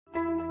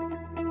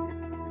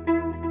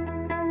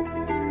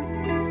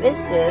This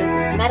is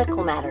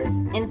Medical Matters,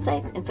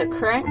 insights into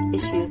current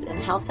issues in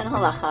health and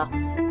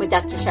halacha with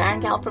Dr.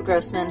 Sharon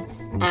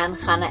Galper-Grossman and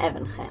Chana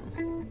Evenchen.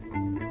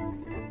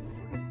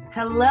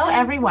 Hello,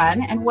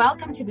 everyone, and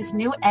welcome to this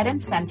new Eden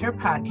Center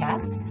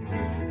podcast.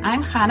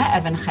 I'm Chana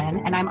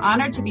Evenchen, and I'm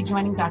honored to be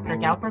joining Dr.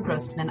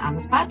 Galper-Grossman on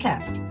this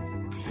podcast.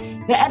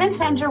 The Eden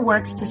Center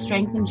works to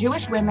strengthen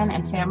Jewish women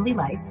and family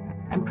life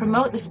and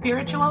promote the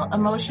spiritual,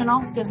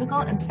 emotional, physical,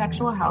 and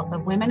sexual health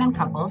of women and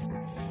couples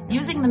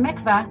using the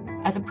mikvah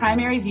as a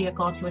primary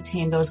vehicle to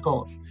attain those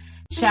goals.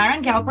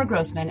 Sharon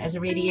Galper-Grossman is a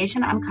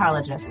radiation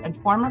oncologist and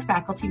former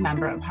faculty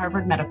member of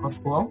Harvard Medical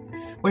School,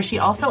 where she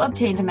also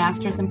obtained a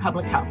master's in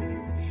public health.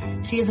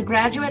 She is a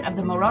graduate of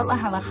the Morot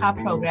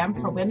LaHalacha program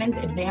for women's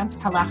advanced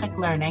halachic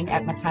learning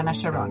at Matana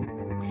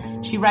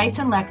Sharon. She writes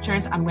and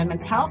lectures on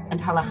women's health and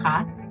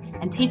halacha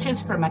and teaches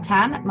for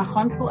Matan,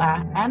 Machon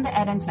Pu'ah, and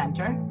the Eden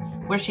Center,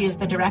 where she is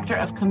the director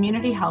of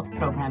community health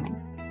programming.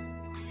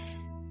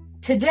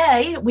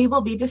 Today, we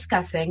will be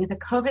discussing the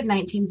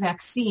COVID-19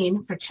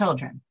 vaccine for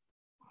children.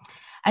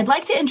 I'd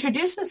like to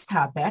introduce this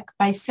topic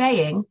by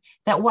saying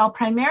that while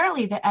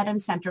primarily the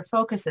Eden Center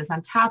focuses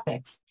on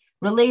topics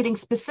relating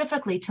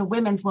specifically to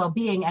women's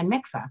well-being and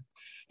mikvah,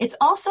 it's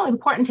also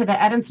important to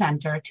the Eden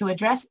Center to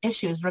address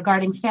issues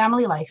regarding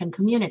family life and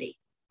community.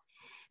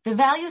 The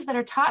values that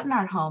are taught in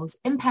our homes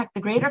impact the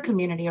greater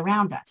community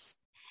around us.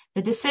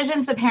 The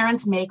decisions that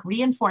parents make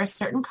reinforce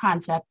certain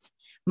concepts,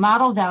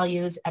 model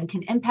values, and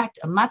can impact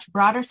a much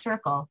broader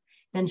circle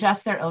than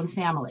just their own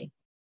family.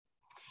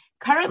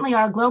 Currently,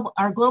 our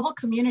global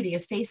community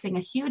is facing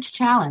a huge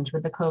challenge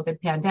with the COVID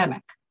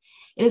pandemic.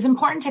 It is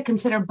important to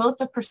consider both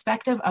the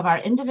perspective of our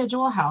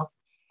individual health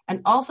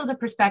and also the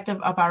perspective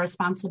of our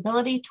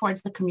responsibility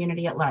towards the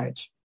community at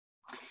large.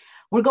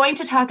 We're going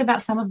to talk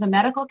about some of the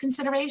medical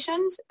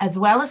considerations as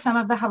well as some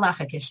of the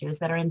halachic issues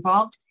that are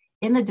involved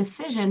in the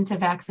decision to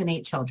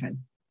vaccinate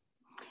children.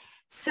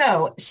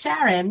 So,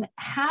 Sharon,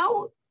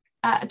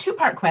 a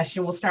two-part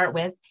question we'll start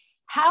with.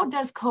 How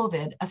does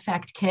COVID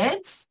affect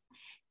kids?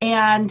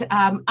 And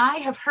I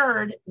have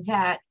heard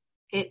that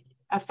it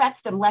affects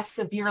them less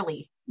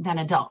severely than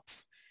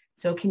adults.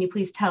 So can you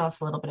please tell us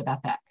a little bit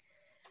about that?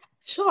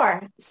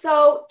 Sure.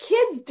 So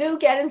kids do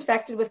get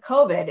infected with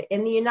COVID.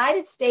 In the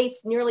United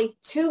States, nearly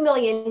 2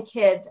 million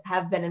kids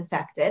have been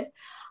infected.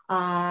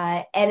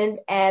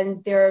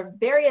 And there are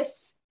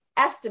various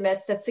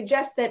estimates that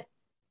suggest that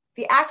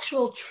the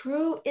actual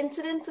true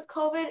incidence of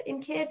COVID in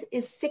kids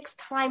is 6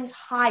 times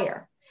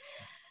higher.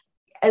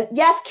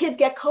 Yes, kids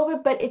get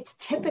COVID, but it's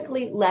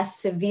typically less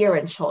severe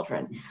in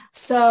children.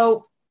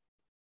 So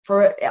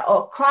for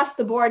across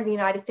the board in the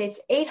United States,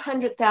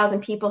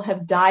 800,000 people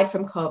have died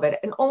from COVID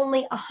and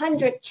only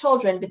 100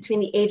 children between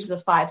the ages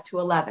of 5 to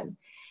 11.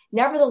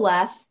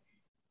 Nevertheless,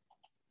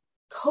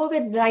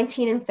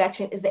 COVID-19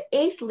 infection is the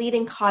 8th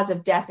leading cause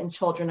of death in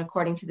children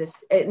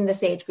in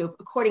this age group,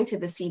 according to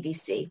the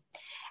CDC.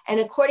 And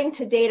according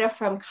to data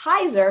from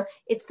Kaiser,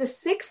 it's the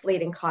 6th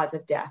leading cause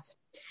of death.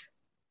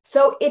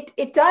 So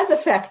it does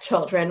affect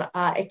children.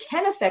 It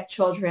can affect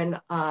children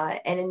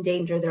and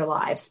endanger their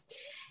lives.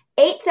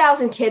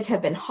 8,000 kids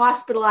have been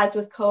hospitalized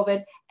with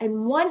COVID,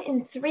 and 1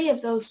 in 3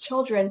 of those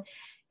children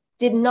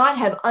did not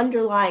have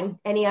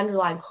any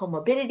underlying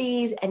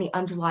comorbidities, any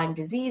underlying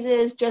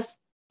diseases, just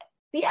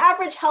the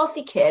average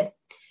healthy kid.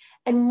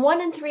 And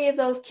 1 in 3 of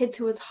those kids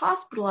who was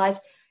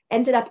hospitalized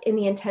ended up in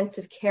the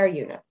intensive care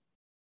unit.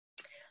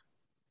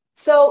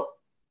 So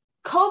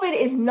COVID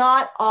is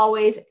not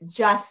always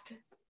just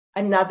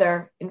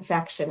another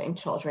infection in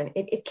children.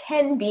 It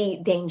can be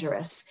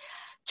dangerous.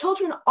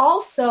 Children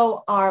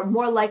also are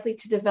more likely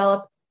to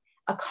develop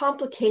a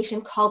complication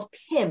called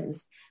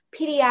PIMS,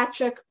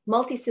 pediatric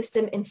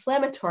multisystem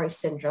inflammatory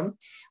syndrome,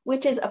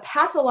 which is a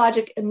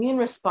pathologic immune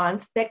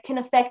response that can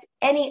affect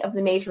any of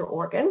the major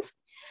organs.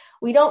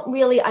 We don't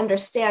really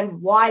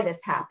understand why this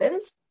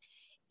happens.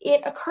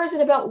 It occurs in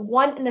about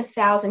 1 in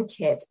 1,000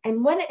 kids,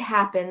 and when it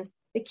happens,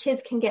 the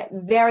kids can get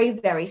very,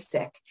 very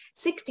sick.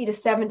 60 to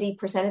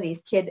 70% of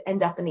these kids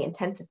end up in the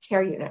intensive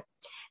care unit.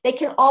 They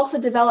can also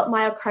develop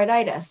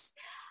myocarditis.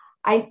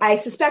 I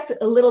suspect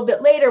a little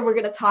bit later we're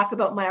going to talk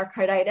about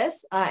myocarditis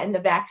and the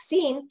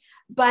vaccine,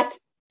 but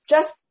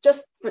just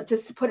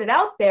to put it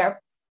out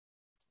there,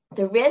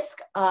 the risk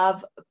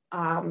of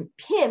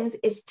PIMS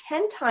is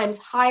 10 times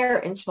higher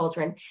in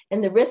children than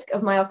the risk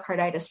of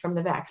myocarditis from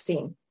the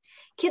vaccine.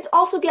 Kids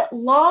also get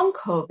long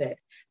COVID.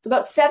 So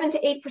about 7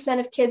 to 8%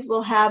 of kids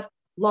will have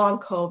long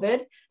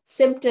COVID,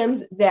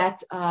 symptoms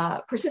that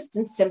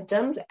persistent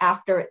symptoms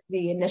after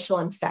the initial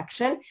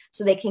infection.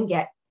 So they can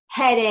get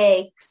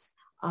headaches,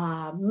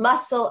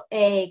 muscle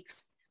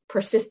aches,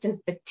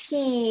 persistent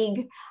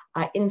fatigue,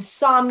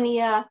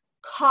 insomnia,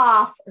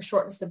 cough, or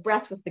shortness of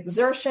breath with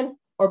exertion,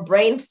 or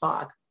brain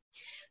fog.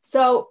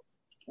 So,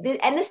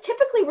 and this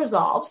typically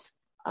resolves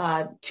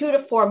 2 to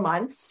 4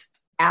 months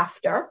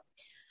after.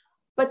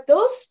 But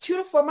those 2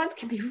 to 4 months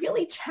can be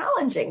really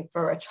challenging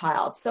for a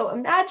child. So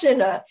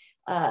imagine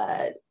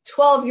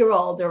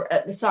 12-year-old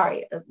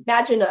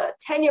imagine a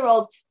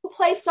 10-year-old who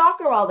plays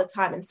soccer all the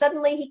time and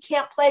suddenly he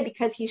can't play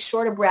because he's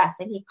short of breath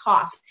and he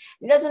coughs.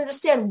 He doesn't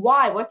understand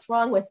what's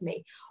wrong with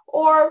me.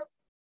 Or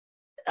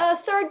a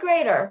third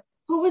grader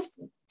who was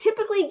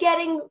typically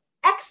getting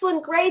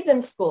excellent grades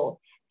in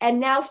school and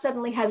now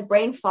suddenly has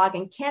brain fog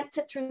and can't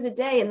sit through the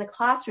day in the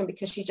classroom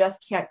because she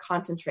just can't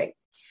concentrate.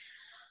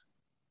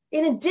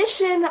 In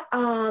addition,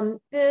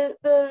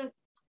 the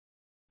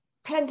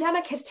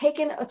pandemic has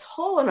taken a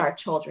toll on our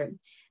children.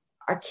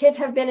 Our kids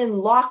have been in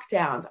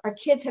lockdowns. Our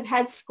kids have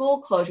had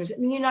school closures.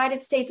 In the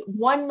United States,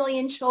 1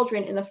 million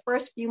children in the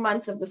first few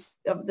months of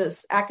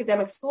this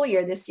academic school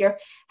year this year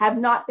have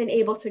not been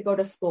able to go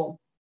to school.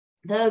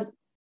 The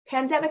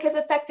pandemic has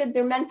affected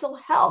their mental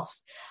health,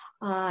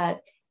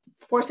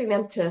 forcing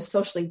them to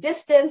socially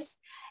distance.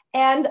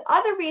 And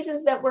other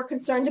reasons that we're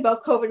concerned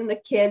about COVID in the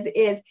kids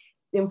is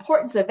the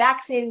importance of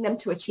vaccinating them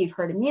to achieve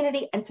herd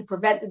immunity and to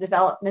prevent the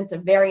development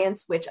of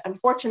variants, which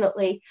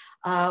unfortunately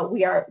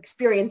we are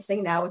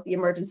experiencing now with the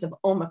emergence of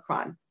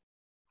Omicron.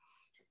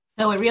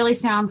 So it really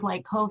sounds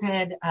like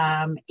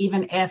COVID,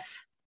 even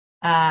if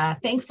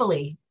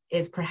thankfully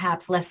is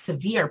perhaps less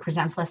severe,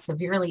 presents less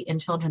severely in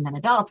children than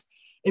adults,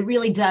 it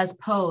really does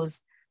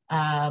pose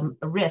a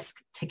risk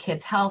to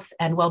kids' health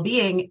and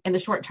well-being in the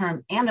short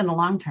term and in the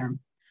long term.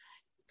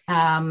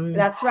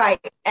 That's right.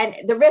 And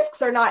the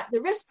risks are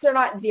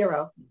not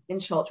zero in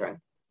children.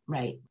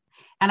 Right.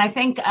 And I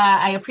think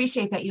I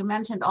appreciate that you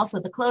mentioned also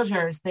the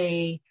closures,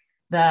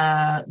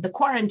 the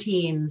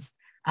quarantines,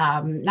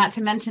 not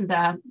to mention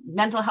the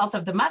mental health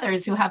of the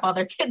mothers who have all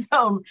their kids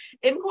home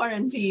in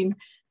quarantine.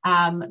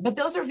 But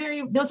those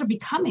are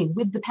becoming,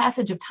 with the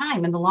passage of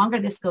time, and the longer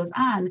this goes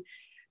on,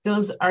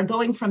 those are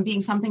going from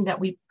being something that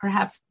we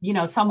perhaps,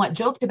 somewhat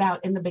joked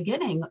about in the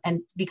beginning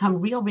and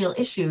become real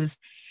issues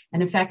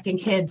and affecting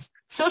kids'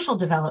 social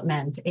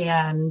development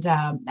and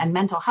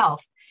mental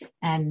health.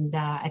 And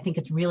I think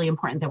it's really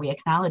important that we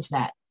acknowledge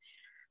that.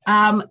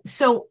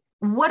 So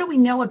what do we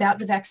know about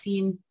the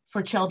vaccine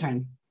for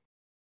children?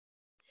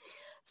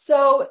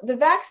 So the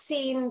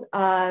vaccine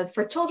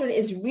for children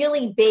is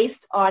really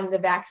based on the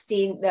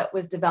vaccine that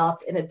was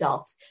developed in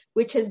adults,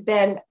 which has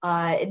been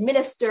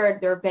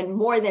administered. There have been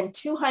more than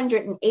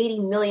 280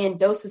 million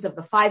doses of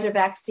the Pfizer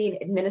vaccine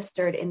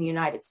administered in the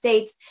United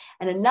States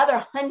and another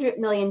 100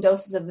 million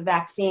doses of the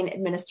vaccine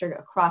administered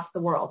across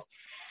the world.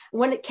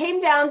 When it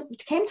came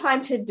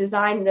time to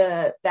design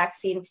the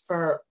vaccine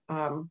for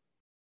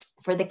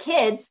the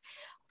kids,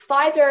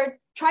 Pfizer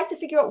tried to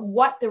figure out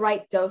what the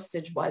right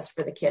dosage was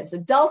for the kids.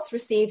 Adults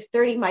received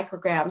 30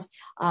 micrograms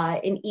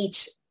in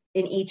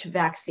each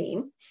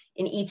vaccine,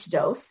 in each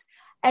dose.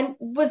 And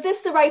was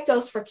this the right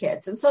dose for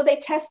kids? And so they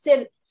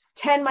tested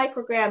 10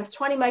 micrograms,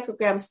 20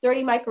 micrograms,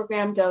 30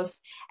 microgram dose,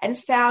 and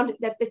found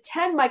that the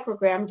 10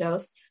 microgram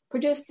dose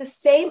produced the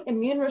same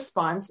immune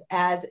response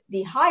as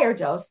the higher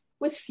dose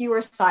with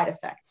fewer side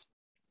effects.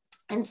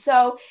 And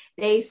so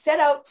they set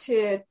out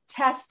to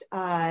test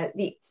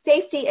the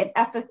safety and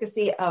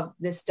efficacy of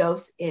this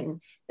dose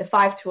in the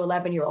 5 to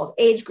 11-year-old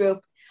age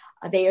group.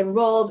 They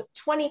enrolled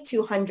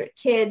 2,200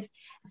 kids.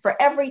 For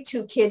every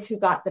 2 kids who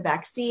got the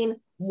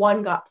vaccine,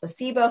 1 got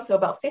placebo. So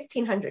about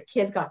 1,500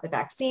 kids got the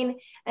vaccine.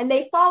 And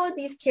they followed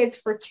these kids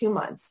for 2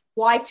 months.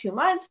 Why 2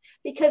 months?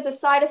 Because the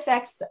side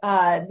effects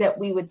that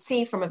we would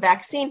see from a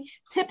vaccine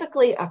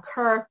typically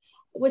occur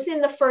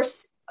within the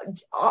first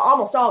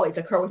almost always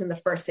occur within the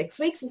first 6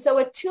 weeks. And so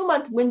a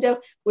 2-month window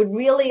would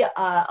really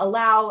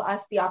allow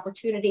us the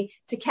opportunity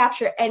to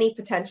capture any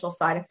potential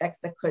side effects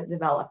that could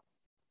develop.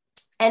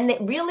 And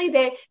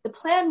the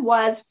plan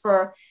was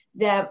for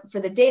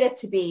the data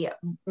to be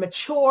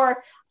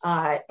mature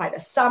by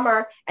the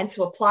summer and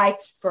to apply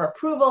for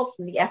approval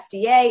from the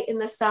FDA in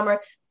the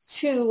summer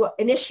to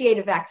initiate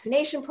a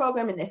vaccination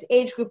program in this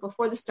age group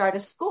before the start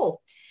of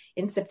school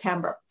in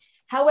September.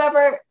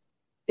 However,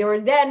 there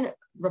were then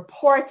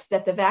reports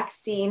that the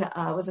vaccine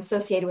was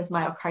associated with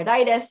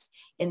myocarditis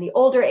in the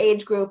older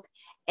age group.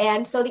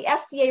 And so the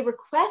FDA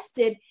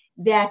requested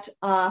that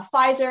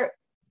Pfizer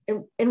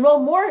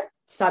enroll more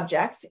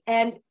subjects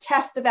and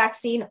test the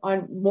vaccine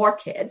on more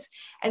kids.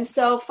 And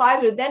so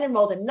Pfizer then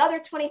enrolled another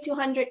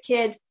 2,200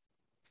 kids.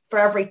 For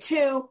every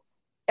two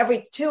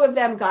of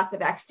them got the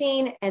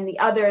vaccine and the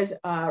others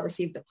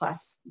received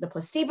the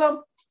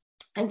placebo.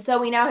 And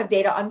so we now have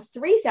data on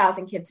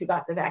 3,000 kids who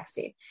got the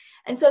vaccine.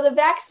 And so the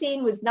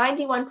vaccine was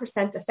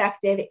 91%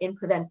 effective in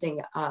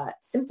preventing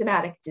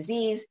symptomatic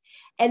disease.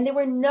 And there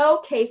were no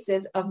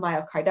cases of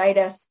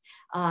myocarditis.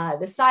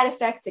 The side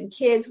effects in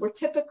kids were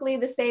typically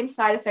the same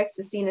side effects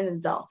as seen in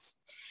adults.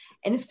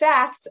 In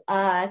fact,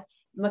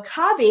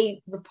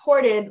 Maccabi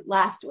reported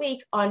last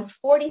week on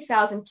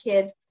 40,000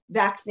 kids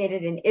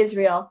vaccinated in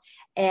Israel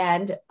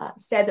and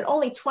said that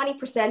only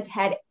 20%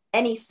 had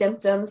any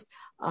symptoms,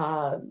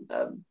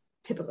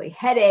 typically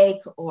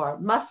headache or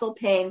muscle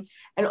pain,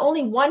 and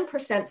only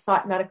 1%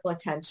 sought medical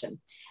attention.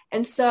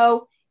 And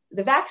so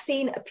the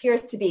vaccine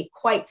appears to be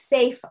quite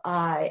safe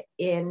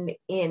in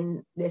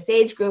this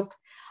age group.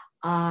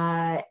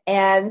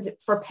 And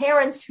for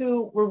parents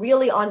who were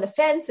really on the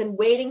fence and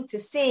waiting to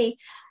see,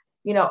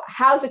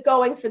 how's it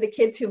going for the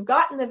kids who've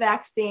gotten the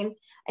vaccine,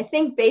 I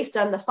think based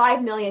on the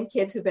 5 million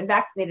kids who've been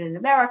vaccinated in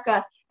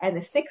America and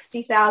the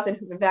 60,000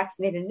 who've been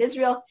vaccinated in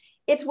Israel,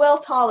 it's well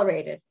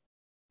tolerated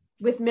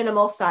with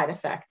minimal side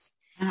effects.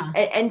 Uh-huh.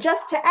 And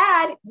just to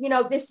add,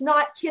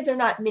 kids are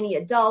not mini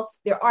adults.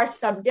 There are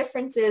some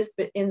differences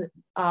in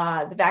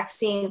the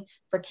vaccine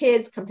for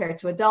kids compared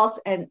to adults,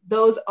 and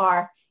those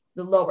are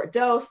the lower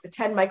dose, the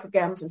 10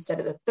 micrograms instead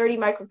of the 30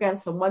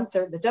 micrograms, so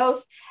 1/3 the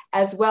dose,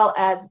 as well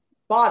as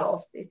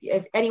bottles.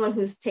 If anyone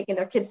who's taken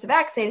their kids to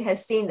vaccinate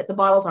has seen that the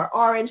bottles are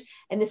orange,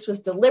 and this was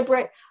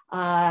deliberate.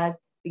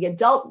 The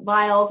adult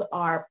vials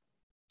are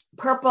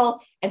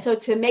purple, and so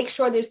to make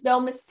sure there's no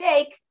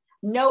mistake,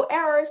 no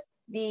errors,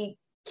 the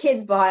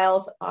kids'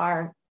 vials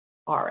are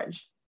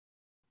orange.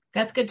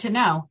 That's good to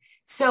know.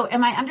 So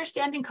am I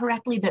understanding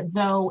correctly that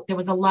though there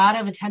was a lot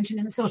of attention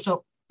in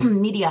social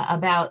media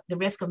about the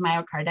risk of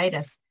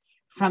myocarditis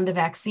from the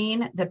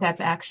vaccine,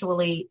 that's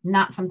actually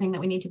not something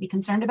that we need to be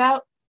concerned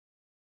about?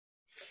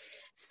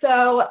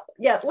 So,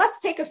 let's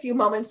take a few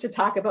moments to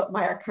talk about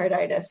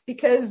myocarditis,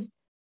 because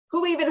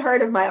who even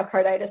heard of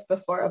myocarditis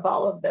before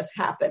all of this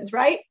happens,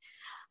 right?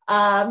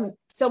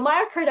 So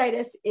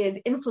myocarditis is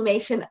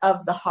inflammation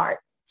of the heart.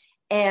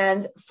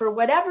 And for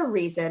whatever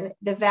reason,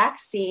 the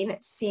vaccine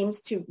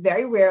seems to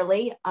very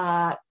rarely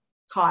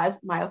cause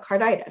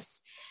myocarditis.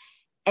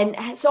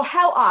 And so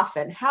how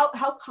often,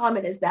 how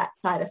common is that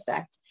side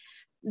effect?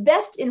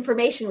 Best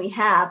information we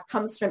have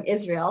comes from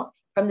Israel,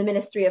 from the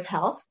Ministry of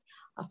Health,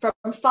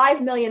 from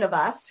 5 million of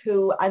us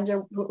who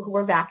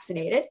were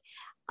vaccinated.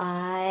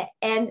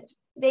 And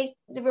they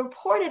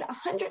reported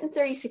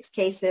 136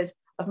 cases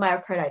of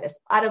myocarditis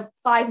out of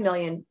 5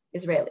 million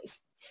Israelis.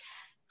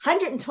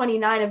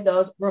 129 of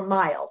those were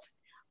mild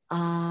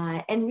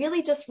and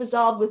really just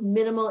resolved with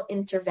minimal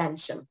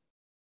intervention.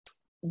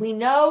 We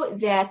know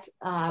that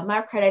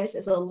myocarditis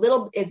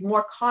is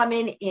more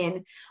common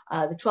in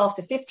the 12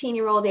 to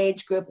 15-year-old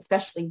age group,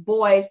 especially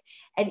boys.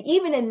 And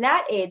even in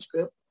that age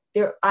group,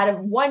 out of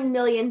 1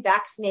 million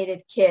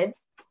vaccinated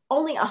kids,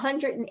 only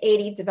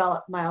 180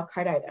 develop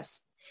myocarditis.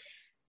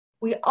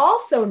 We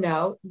also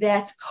know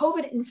that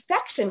COVID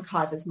infection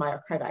causes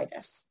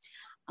myocarditis.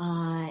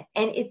 And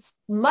it's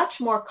much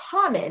more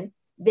common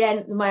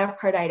than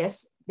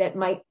myocarditis that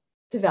might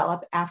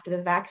develop after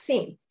the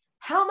vaccine.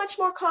 How much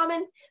more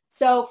common?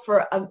 So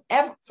out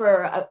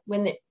of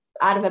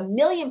 1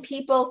 million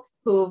people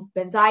who've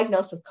been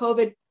diagnosed with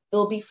COVID,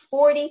 there'll be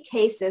 40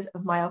 cases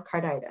of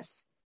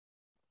myocarditis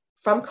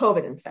from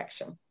COVID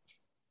infection,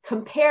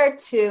 compared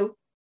to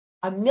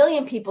 1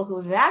 million people who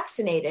are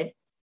vaccinated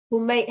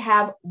who might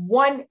have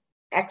 1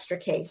 extra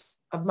case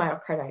of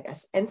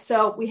myocarditis. And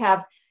so we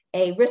have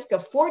a risk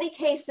of 40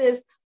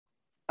 cases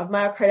of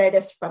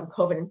myocarditis from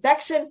COVID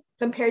infection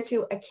compared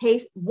to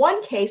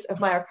 1 case of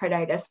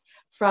myocarditis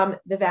from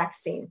the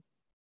vaccine.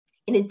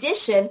 In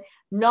addition,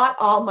 not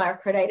all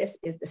myocarditis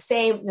is the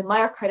same. The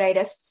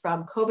myocarditis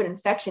from COVID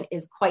infection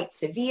is quite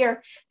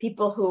severe.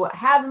 People who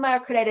have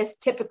myocarditis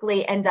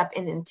typically end up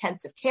in an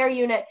intensive care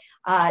unit,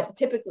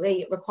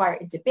 typically require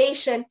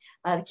intubation.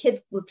 The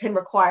kids can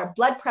require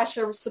blood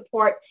pressure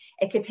support.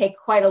 It could take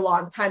quite a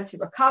long time to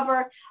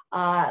recover,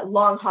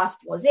 long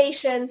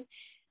hospitalizations,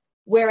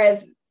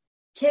 whereas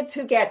kids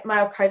who get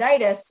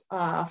myocarditis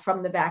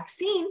from the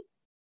vaccine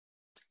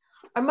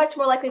are much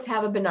more likely to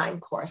have a benign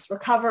course,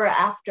 recover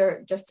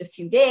after just a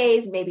few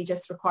days, maybe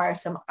just require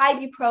some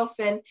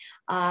ibuprofen,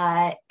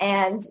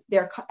 and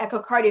their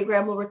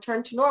echocardiogram will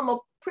return to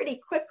normal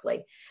pretty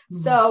quickly.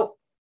 Mm-hmm. So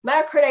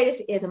myocarditis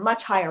is a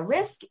much higher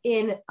risk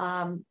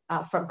from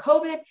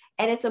COVID,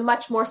 and it's a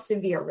much more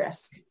severe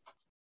risk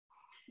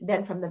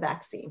than from the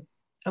vaccine.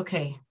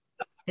 Okay.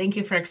 Thank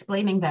you for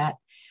explaining that.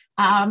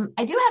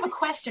 I do have a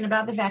question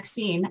about the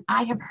vaccine.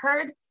 I have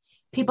heard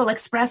people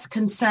express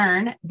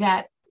concern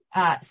that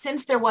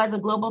since there was a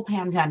global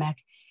pandemic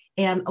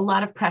and a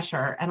lot of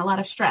pressure and a lot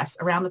of stress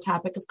around the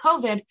topic of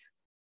COVID,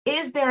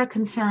 is there a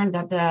concern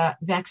that the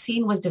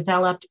vaccine was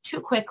developed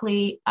too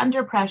quickly,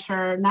 under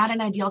pressure, not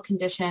in ideal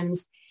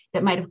conditions,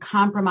 that might have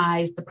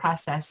compromised the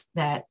process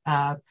that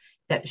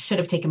should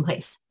have taken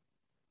place?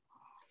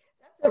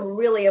 That's a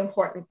really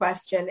important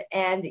question.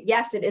 And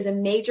yes, it is a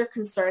major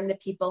concern that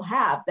people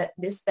have, that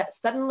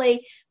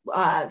suddenly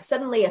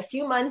a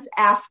few months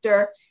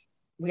after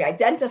we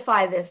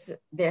identify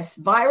this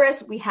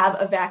virus, we have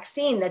a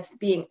vaccine that's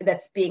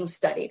being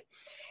studied.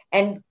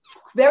 And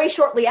very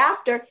shortly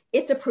after,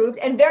 it's approved.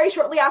 And very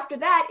shortly after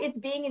that, it's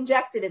being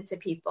injected into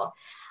people.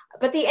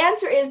 But the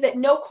answer is that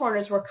no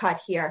corners were cut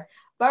here.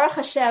 Baruch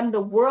Hashem, the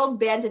world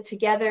banded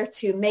together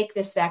to make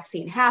this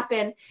vaccine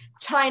happen.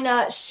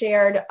 China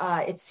shared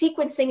its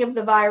sequencing of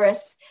the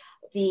virus.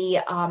 The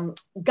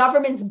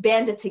governments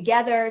banded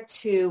together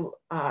to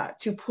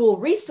pool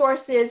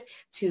resources,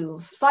 to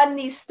fund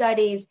these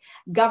studies.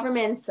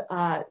 Governments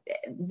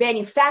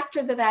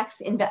manufactured the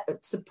vaccine,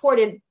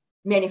 supported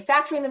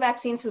manufacturing the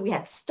vaccine, so we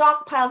had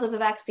stockpiles of the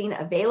vaccine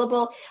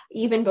available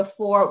even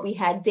before we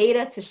had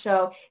data to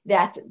show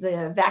that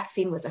the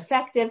vaccine was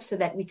effective, so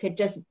that we could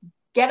just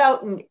get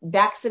out and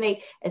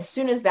vaccinate as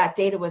soon as that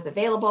data was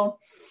available.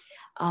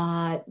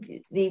 Some of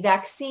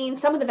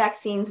the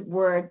vaccines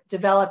were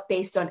developed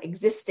based on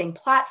existing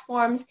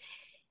platforms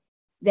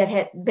that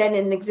had been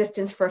in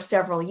existence for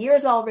several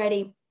years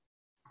already.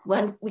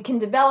 When we can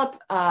develop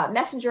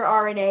messenger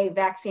RNA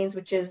vaccines,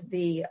 which is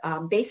the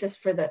basis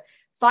for the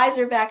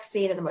Pfizer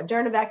vaccine and the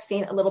Moderna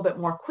vaccine, a little bit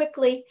more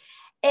quickly.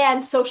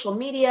 And social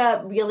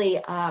media really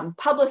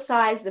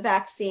publicized the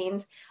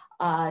vaccines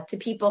to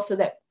people so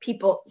that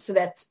people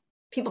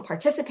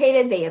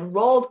participated. They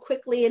enrolled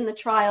quickly in the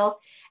trials.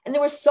 And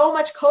there was so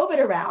much COVID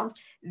around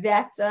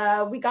that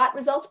we got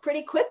results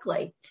pretty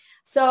quickly.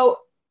 So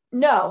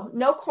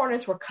no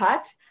corners were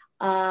cut.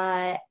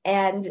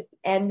 And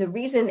the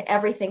reason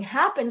everything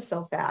happened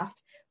so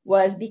fast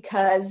was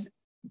because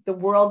the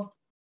world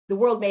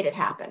made it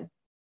happen.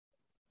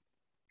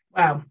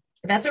 Wow,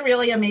 that's a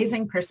really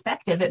amazing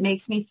perspective. It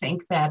makes me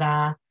think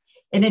that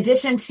in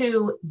addition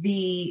to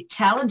the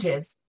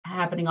challenges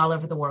happening all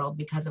over the world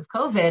because of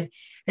COVID,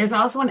 there's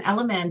also an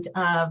element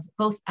of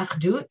both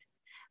achdut,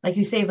 like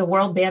you say, the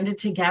world banded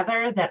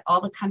together, that all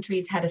the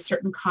countries had a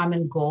certain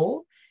common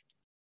goal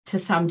to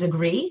some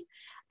degree.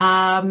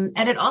 And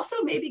it also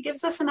maybe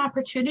gives us an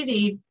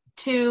opportunity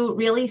to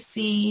really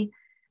see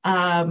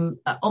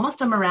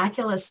almost a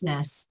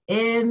miraculousness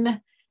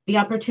in the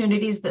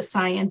opportunities that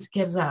science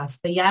gives us,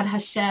 the Yad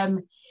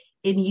Hashem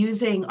in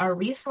using our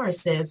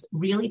resources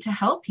really to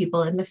help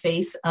people in the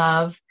face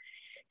of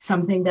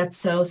something that's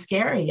so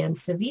scary and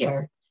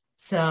severe.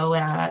 So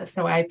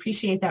I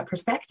appreciate that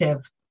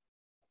perspective.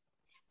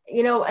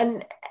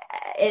 And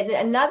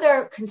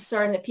another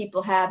concern that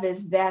people have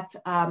is that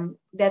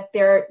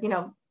there,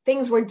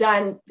 things were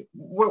done,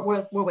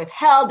 were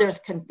withheld. There's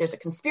a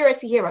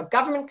conspiracy here, a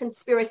government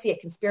conspiracy, a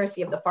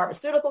conspiracy of the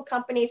pharmaceutical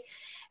companies.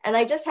 And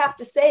I just have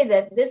to say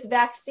that this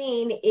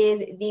vaccine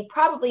is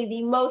probably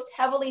the most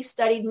heavily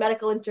studied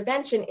medical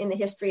intervention in the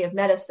history of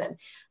medicine.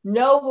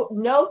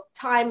 No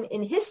time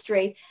in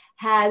history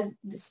has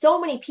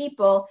so many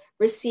people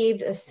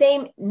received the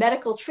same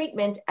medical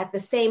treatment at the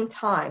same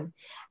time.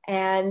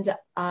 And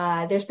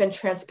there's been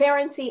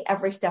transparency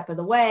every step of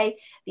the way.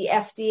 The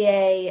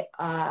FDA,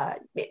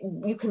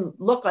 you can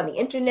look on the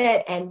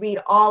internet and read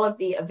all of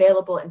the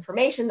available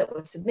information that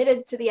was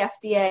submitted to the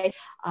FDA.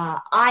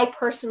 I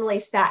personally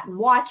sat and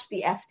watched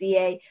the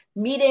FDA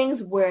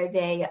meetings where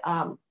they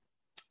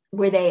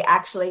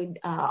actually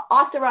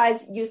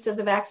authorized use of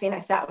the vaccine. I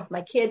sat with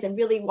my kids and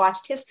really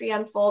watched history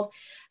unfold.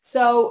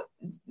 So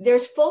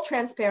there's full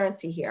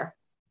transparency here.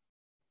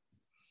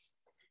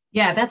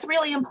 Yeah, that's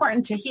really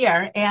important to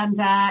hear. And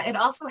it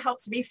also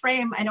helps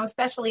reframe. I know,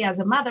 especially as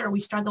a mother,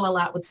 we struggle a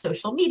lot with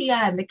social media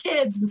and the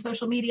kids and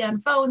social media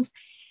and phones.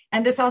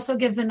 And this also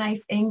gives a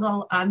nice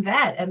angle on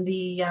that and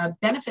the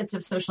benefits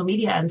of social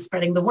media and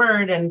spreading the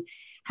word and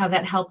how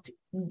that helped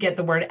get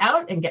the word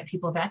out and get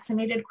people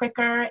vaccinated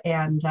quicker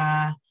and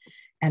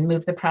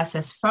move the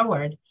process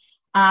forward.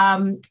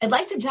 I'd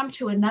like to jump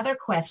to another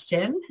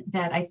question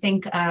that I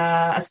think,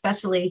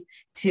 especially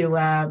for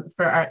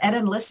our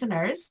Eden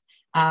listeners,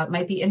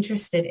 might be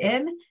interested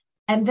in.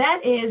 And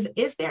that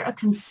is there a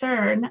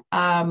concern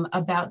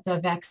about the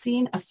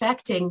vaccine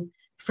affecting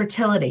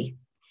fertility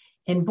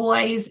in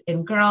boys,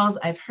 in girls?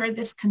 I've heard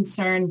this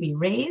concern be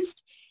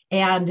raised.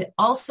 And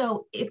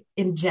also,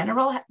 in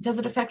general, does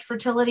it affect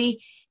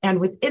fertility? And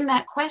within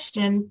that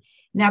question,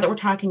 now that we're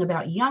talking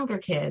about younger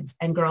kids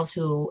and girls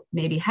who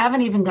maybe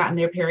haven't even gotten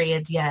their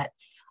periods yet,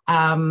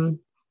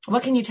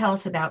 what can you tell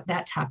us about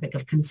that topic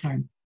of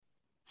concern?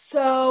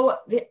 So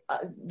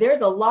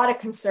there's a lot of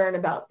concern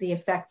about the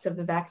effects of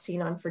the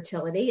vaccine on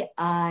fertility,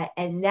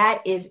 and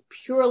that is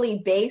purely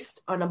based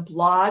on a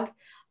blog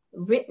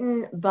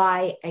written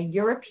by a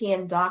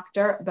European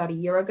doctor about a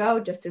year ago,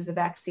 just as the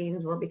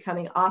vaccines were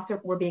being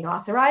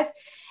authorized.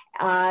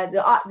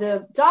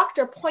 The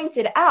doctor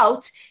pointed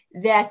out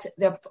that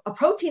a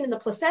protein in the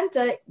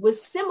placenta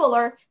was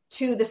similar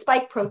to the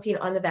spike protein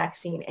on the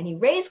vaccine, and he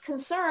raised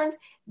concerns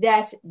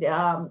that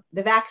the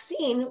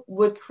vaccine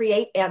would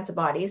create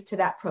antibodies to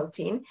that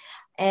protein,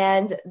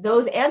 and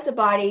those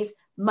antibodies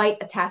might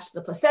attach to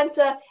the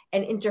placenta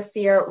and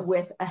interfere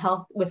with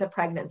a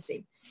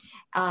pregnancy.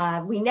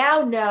 We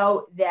now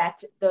know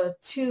that the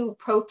two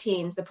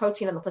proteins, the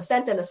protein on the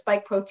placenta and the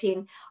spike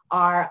protein,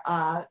 are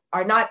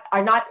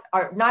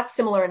not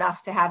similar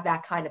enough to have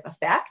that kind of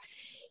effect.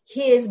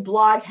 His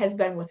blog has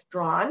been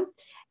withdrawn,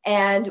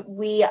 and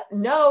we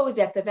know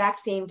that the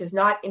vaccine does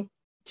not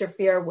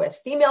interfere with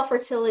female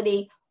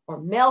fertility or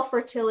male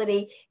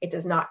fertility. It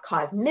does not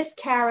cause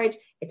miscarriage.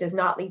 It does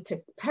not lead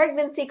to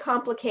pregnancy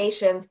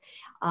complications.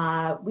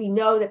 We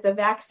know that the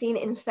vaccine,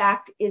 in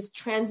fact, is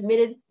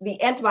transmitted.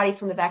 The antibodies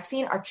from the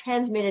vaccine are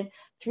transmitted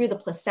through the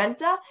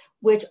placenta,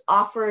 which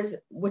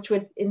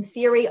would, in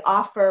theory,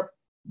 offer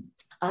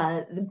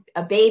a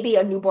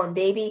newborn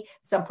baby,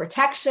 some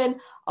protection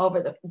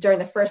during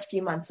the first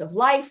few months of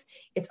life.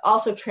 It's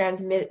also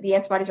transmitted. The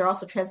antibodies are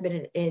also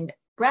transmitted in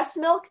breast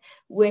milk,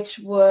 which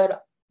would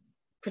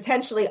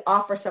potentially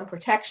offer some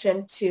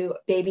protection to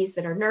babies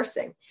that are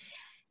nursing.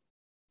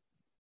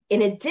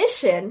 In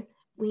addition,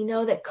 we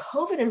know that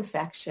COVID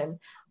infection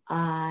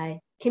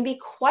can be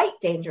quite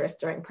dangerous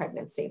during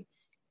pregnancy.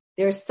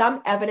 There's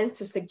some evidence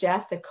to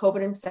suggest that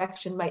COVID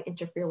infection might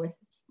interfere with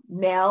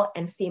male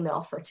and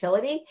female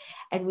fertility.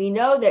 And we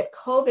know that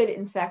COVID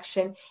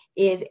infection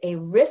is a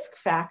risk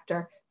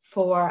factor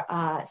for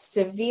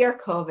severe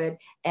COVID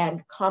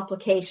and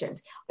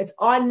complications. It's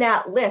on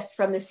that list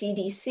from the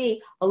CDC,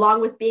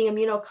 along with being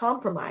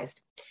immunocompromised.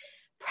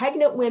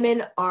 Pregnant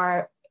women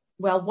are,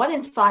 1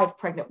 in 5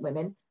 pregnant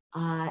women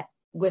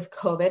with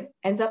COVID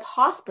ends up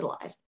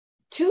hospitalized.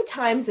 2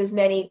 times as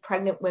many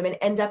pregnant women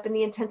end up in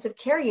the intensive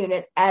care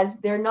unit as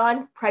their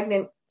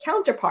non-pregnant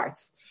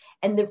counterparts.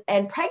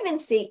 And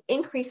pregnancy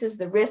increases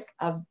the risk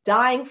of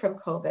dying from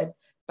COVID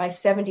by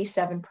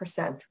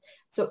 77%.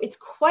 So it's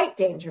quite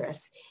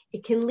dangerous.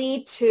 It can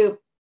lead to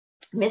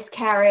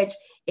miscarriage.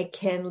 It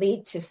can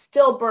lead to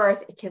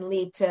stillbirth. It can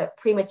lead to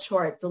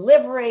premature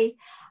delivery.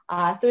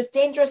 So it's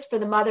dangerous for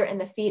the mother and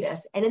the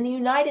fetus. And in the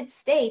United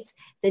States,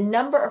 the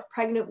number of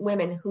pregnant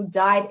women who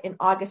died in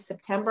August,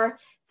 September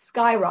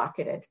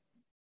skyrocketed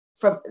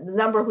from the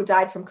number who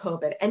died from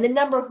COVID. And the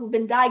number who've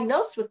been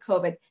diagnosed with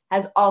COVID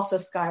has also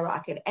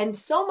skyrocketed. And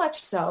so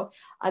much so,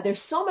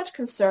 there's so much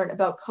concern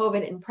about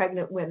COVID in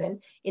pregnant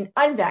women, in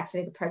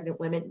unvaccinated pregnant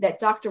women, that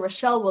Dr.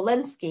 Rochelle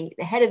Walensky,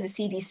 the head of the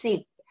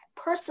CDC,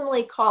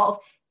 personally calls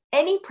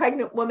any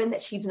pregnant woman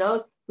that she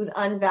knows who's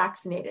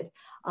unvaccinated,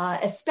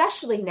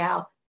 especially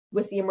now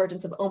with the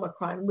emergence of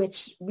Omicron,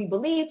 which we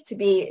believe to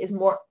be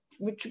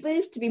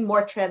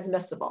more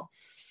transmissible.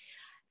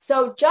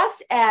 So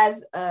just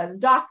as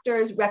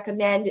doctors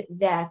recommend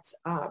that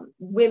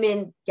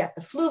women get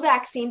the flu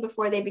vaccine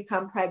before they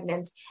become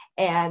pregnant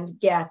and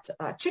get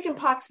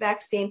chickenpox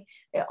vaccine,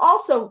 they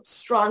also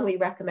strongly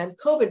recommend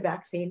COVID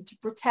vaccine to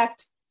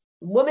protect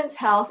women's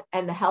health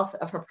and the health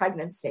of her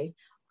pregnancy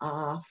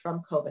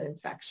from COVID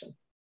infection.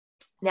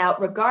 Now,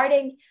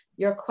 regarding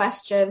your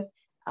question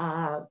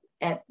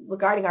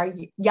regarding our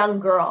young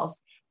girls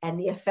and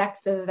the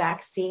effects of the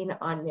vaccine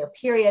on their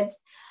periods,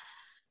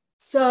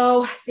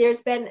 so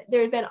there's been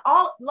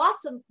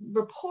lots of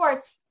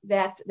reports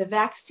that the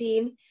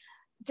vaccine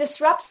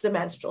disrupts the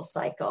menstrual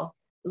cycle,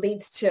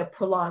 leads to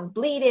prolonged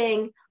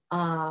bleeding,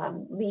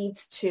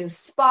 leads to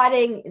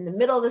spotting in the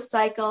middle of the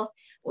cycle.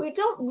 We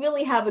don't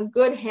really have a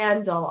good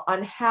handle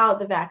on how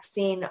the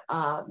vaccine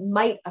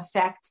might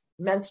affect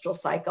menstrual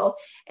cycle.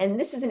 And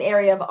this is an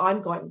area of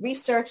ongoing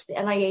research. The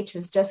NIH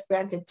has just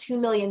granted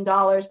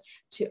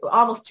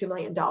almost $2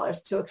 million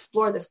to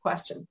explore this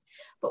question.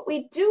 But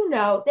we do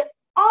know that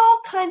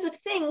all kinds of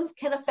things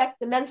can affect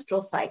the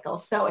menstrual cycle.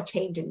 So a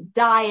change in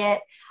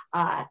diet,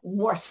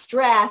 more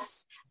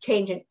stress,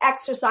 change in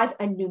exercise,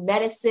 a new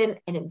medicine,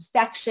 an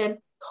infection,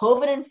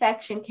 COVID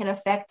infection can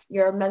affect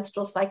your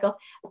menstrual cycle,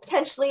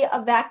 potentially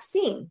a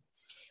vaccine.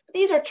 But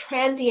these are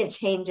transient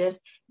changes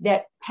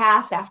that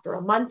pass after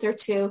a month or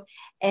two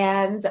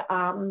and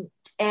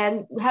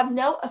have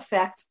no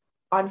effect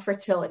on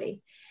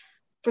fertility.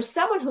 For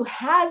someone who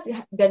has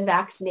been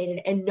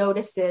vaccinated and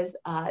notices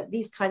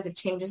these kinds of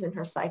changes in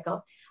her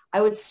cycle,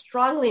 I would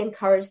strongly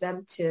encourage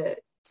them to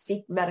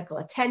seek medical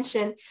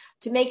attention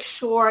to make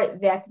sure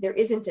that there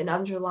isn't an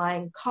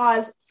underlying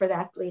cause for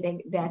that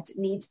bleeding that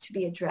needs to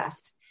be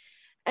addressed.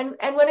 And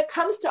when it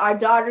comes to our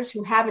daughters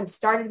who haven't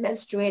started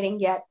menstruating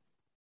yet,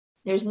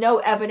 there's no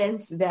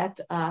evidence that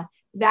the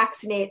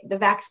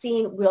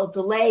vaccine will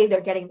delay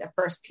their getting their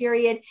first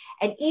period.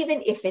 And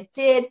even if it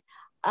did,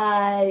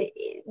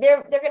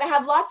 they're going to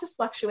have lots of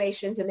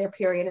fluctuations in their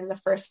period in the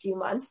first few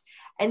months,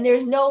 and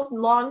there's no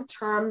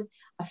long-term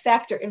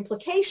effect or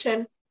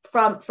implication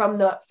from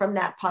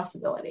that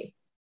possibility.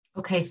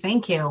 Okay,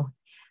 thank you.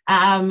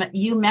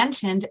 You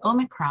mentioned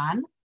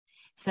Omicron,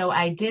 so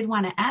I did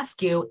want to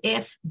ask you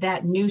if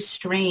that new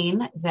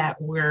strain that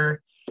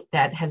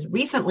has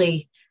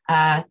recently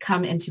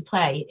come into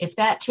play, if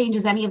that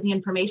changes any of the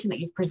information that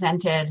you've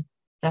presented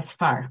thus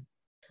far.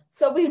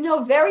 So we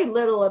know very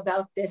little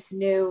about this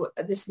new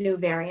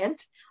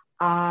variant.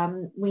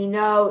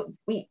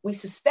 We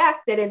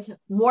suspect that it's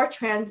more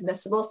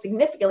transmissible,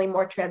 significantly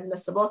more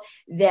transmissible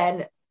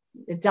than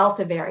the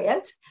Delta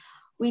variant.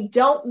 We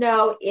don't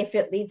know if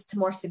it leads to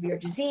more severe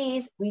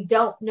disease. We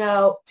don't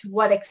know to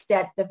what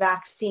extent the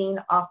vaccine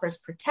offers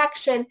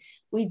protection.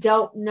 We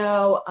don't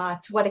know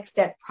to what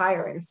extent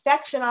prior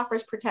infection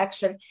offers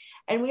protection.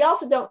 And we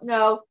also don't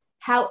know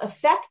how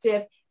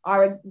effective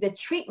are the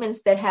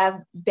treatments that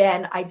have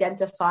been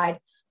identified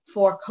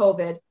for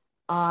COVID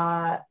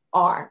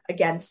are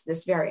against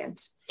this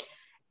variant.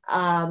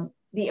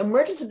 The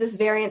emergence of this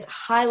variant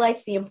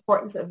highlights the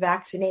importance of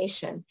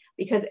vaccination,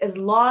 because as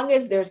long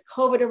as there's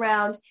COVID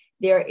around,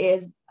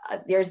 there's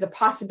the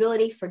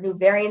possibility for new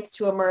variants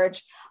to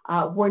emerge.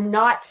 We're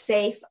not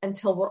safe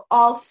until we're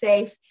all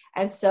safe.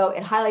 And so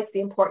it highlights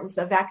the importance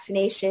of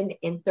vaccination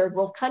in third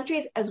world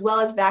countries, as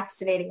well as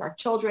vaccinating our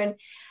children.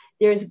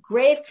 There's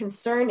grave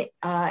concern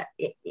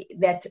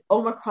that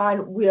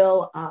Omicron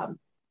will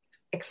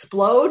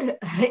explode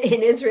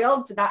in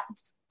Israel,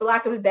 for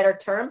lack of a better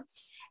term.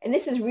 And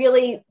this is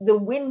really the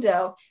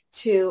window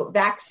to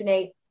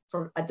vaccinate,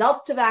 for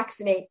adults to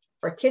vaccinate,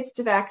 for kids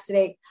to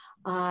vaccinate,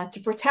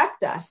 to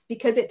protect us,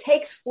 because it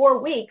takes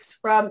 4 weeks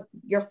from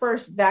your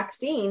first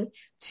vaccine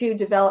to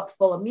develop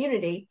full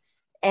immunity.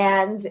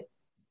 And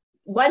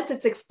once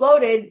it's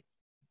exploded,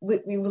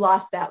 we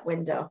lost that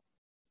window.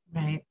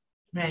 Right.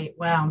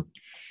 Wow.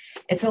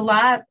 It's a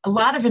lot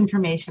of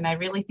information. I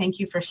really thank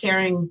you for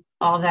sharing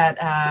all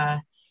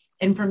that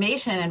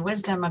information and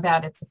wisdom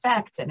about its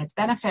effects and its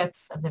benefits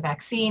of the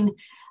vaccine.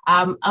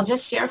 I'll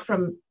just share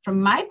from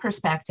my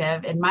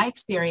perspective and my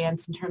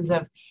experience in terms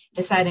of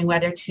deciding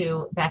whether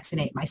to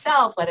vaccinate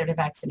myself, whether to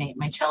vaccinate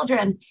my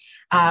children.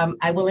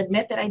 I will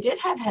admit that I did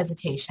have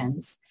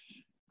hesitations.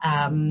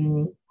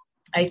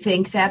 I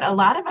think that a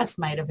lot of us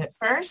might have at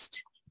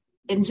first.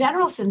 In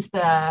general, since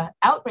the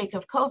outbreak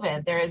of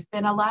COVID, there has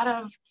been a lot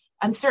of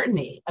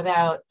uncertainty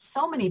about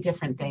so many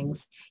different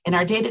things in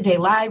our day-to-day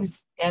lives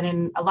and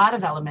in a lot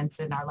of elements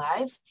in our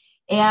lives.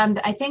 And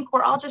I think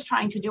we're all just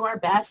trying to do our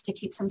best to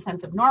keep some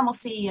sense of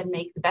normalcy and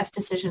make the best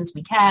decisions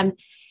we can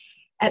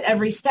at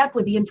every step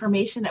with the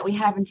information that we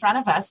have in front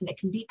of us. And it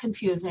can be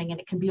confusing and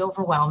it can be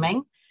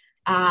overwhelming.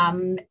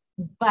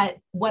 But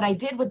what I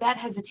did with that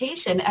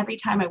hesitation, every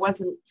time I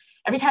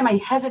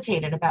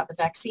hesitated about the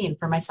vaccine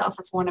for myself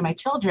or for one of my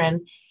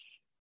children,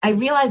 I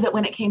realized that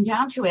when it came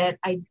down to it,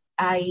 I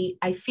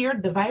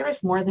feared the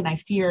virus more than I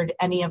feared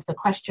any of the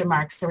question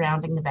marks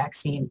surrounding the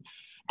vaccine.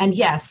 And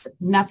yes,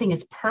 nothing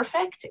is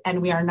perfect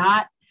and we are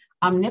not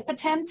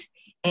omnipotent,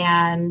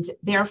 and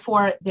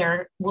therefore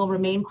there will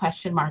remain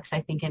question marks,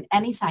 I think, in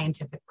any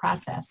scientific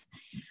process.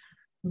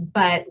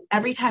 But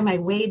every time I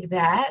weighed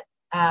that,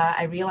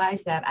 I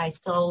realized that I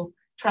still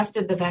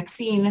trusted the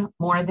vaccine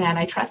more than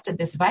I trusted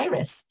this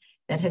virus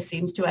that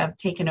seems to have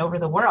taken over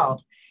the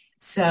world.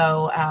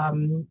 So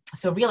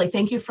really,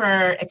 thank you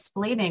for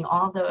explaining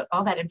all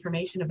that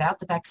information about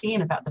the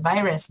vaccine, about the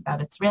virus,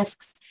 about its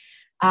risks.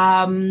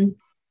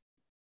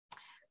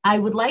 I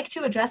would like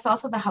to address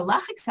also the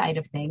halachic side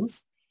of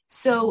things.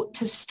 So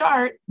to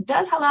start,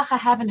 does halacha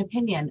have an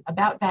opinion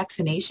about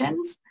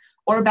vaccinations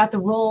or about the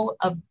role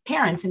of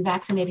parents in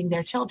vaccinating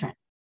their children?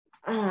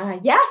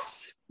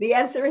 Yes, the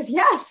answer is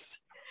yes.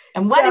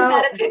 And what is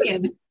that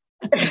opinion?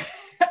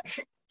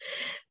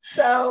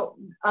 So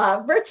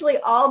virtually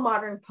all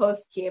modern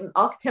poskim,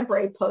 all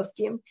contemporary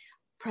poskim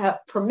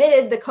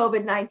permitted the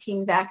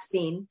COVID-19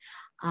 vaccine,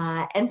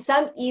 and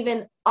some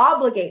even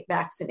obligate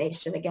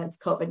vaccination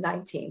against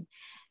COVID-19.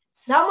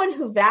 Someone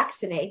who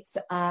vaccinates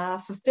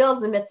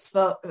fulfills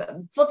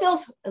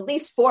at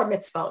least 4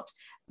 mitzvot.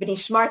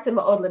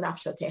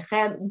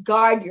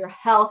 Guard your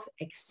health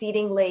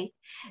exceedingly.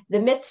 The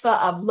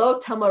mitzvah of lo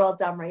tamor al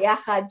dam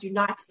reyecha, do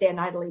not stand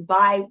idly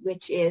by,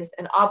 which is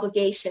an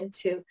obligation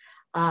to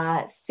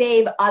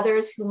save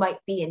others who might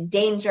be in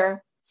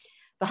danger.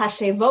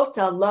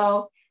 V'hashevota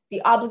lo,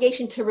 the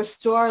obligation to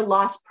restore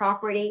lost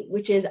property,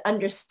 which is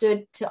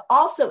understood to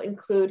also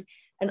include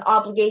an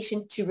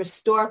obligation to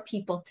restore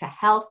people to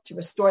health, to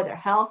restore their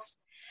health.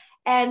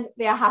 And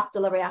ve'ahavta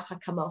l'reacha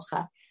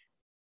kamocha,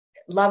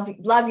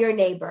 love your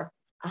neighbor.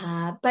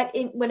 But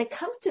when it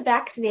comes to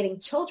vaccinating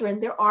children,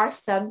 there are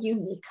some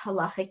unique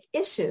halachic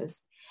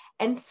issues.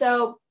 And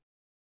so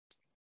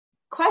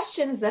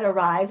questions that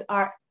arise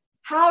are,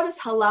 how does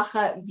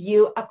halacha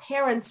view a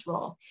parent's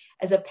role?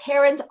 As a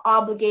parent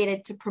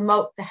obligated to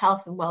promote the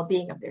health and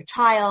well-being of their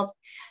child,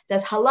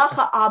 does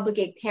halacha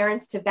obligate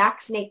parents to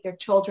vaccinate their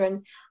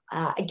children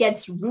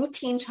against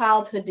routine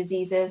childhood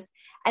diseases?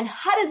 And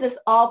how does this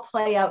all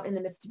play out in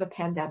the midst of a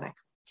pandemic?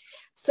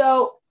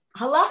 So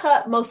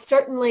halacha most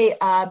certainly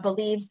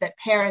believes that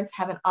parents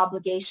have an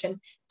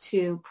obligation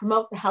to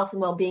promote the health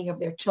and well-being of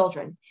their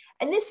children.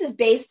 And this is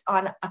based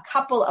on a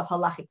couple of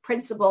halachic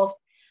principles.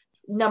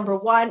 Number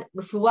one,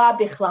 refuah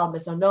bichlal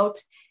mezonot,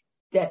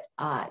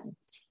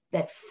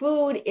 that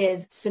food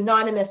is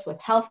synonymous with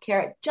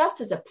healthcare,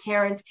 just as a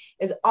parent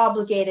is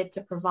obligated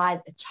to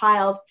provide the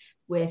child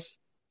with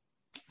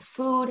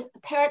food. The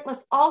parent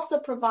must also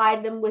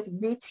provide them with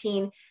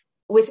routine,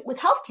 with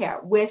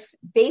healthcare, with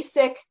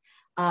basic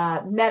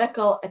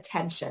medical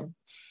attention.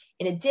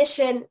 In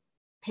addition,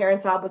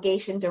 parents'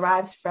 obligation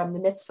derives from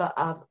the mitzvah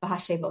of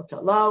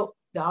v'hashevota lo,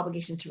 the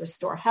obligation to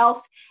restore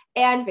health,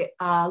 and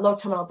lo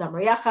tamor al dam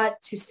reyecha,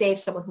 to save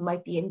someone who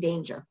might be in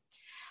danger.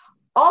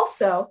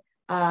 Also,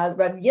 Rav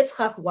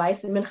Yitzchak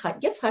Weiss and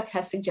Minchat Yitzchak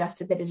has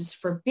suggested that it is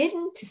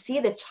forbidden to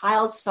see the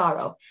child's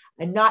sorrow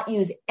and not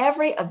use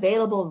every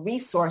available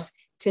resource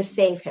to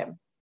save him.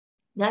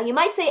 Now, you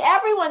might say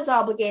everyone's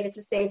obligated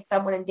to save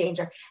someone in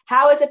danger.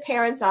 How is a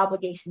parent's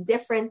obligation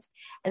different?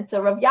 And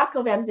so Rav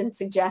Yaakov Emden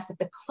suggests that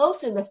the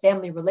closer the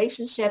family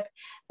relationship,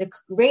 the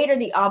greater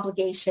the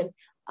obligation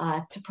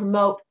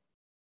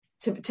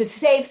to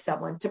save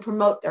someone, to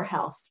promote their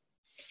health.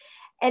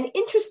 And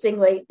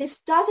interestingly,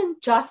 this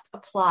doesn't just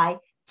apply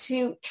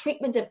to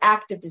treatment of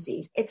active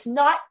disease. It's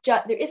not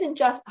just,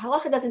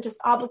 halacha doesn't just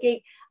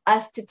obligate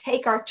us to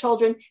take our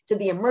children to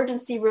the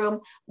emergency room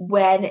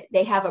when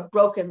they have a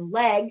broken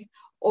leg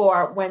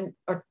or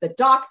the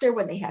doctor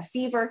when they have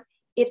fever.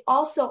 It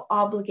also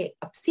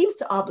seems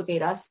to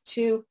obligate us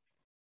to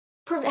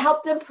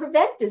help them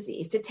prevent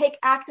disease, to take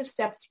active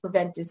steps to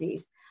prevent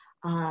disease.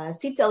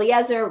 Tzitz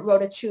Eliezer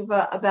wrote a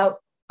tshuva about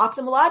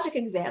ophthalmologic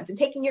exams and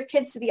taking your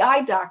kids to the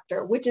eye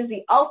doctor, which is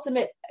the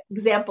ultimate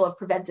example of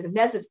preventative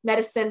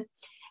medicine.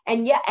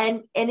 And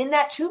in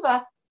that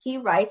tshuva, he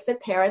writes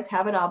that parents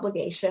have an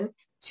obligation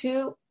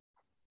to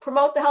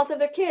promote the health of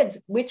their kids,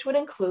 which would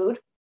include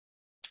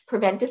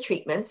preventive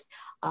treatments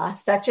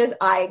such as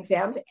eye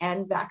exams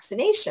and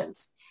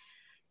vaccinations.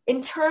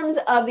 In terms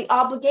of the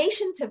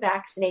obligation to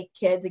vaccinate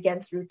kids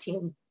against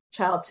routine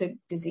childhood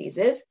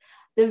diseases,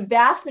 the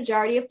vast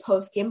majority of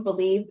poskim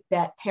believe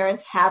that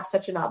parents have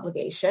such an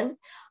obligation.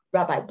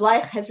 Rabbi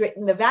Bleich has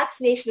written, the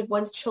vaccination of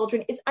one's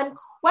children is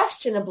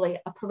unquestionably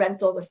a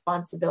parental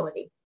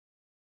responsibility.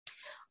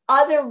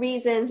 Other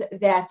reasons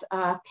that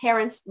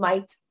parents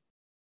might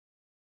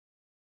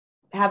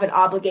have an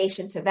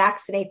obligation to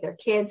vaccinate their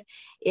kids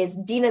is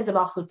dina de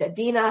malchuta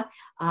dina,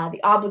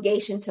 the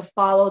obligation to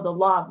follow the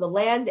law of the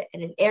land,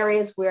 and in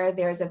areas where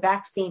there's a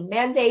vaccine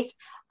mandate,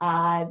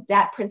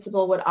 that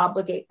principle would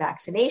obligate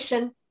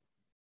vaccination.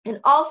 And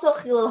also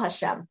Chilul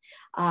Hashem.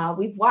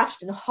 We've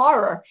watched in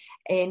horror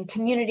in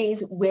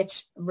communities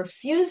which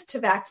refuse to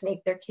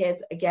vaccinate their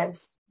kids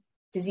against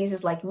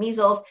diseases like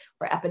measles,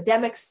 where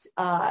epidemics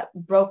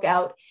broke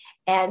out.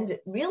 And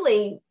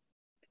really,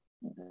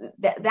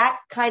 that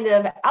kind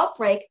of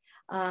outbreak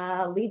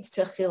leads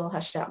to Chilul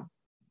Hashem.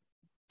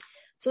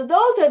 So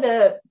those are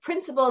the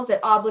principles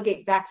that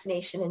obligate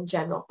vaccination in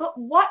general. But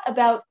what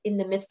about in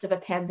the midst of a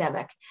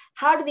pandemic?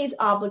 How do these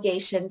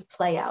obligations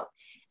play out?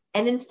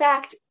 And in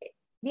fact,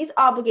 these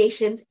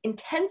obligations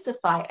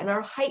intensify and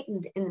are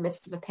heightened in the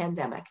midst of a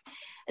pandemic.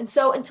 And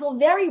so until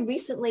very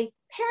recently,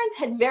 parents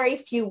had very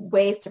few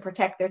ways to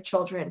protect their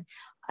children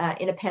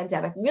in a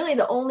pandemic. Really,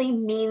 the only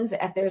means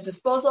at their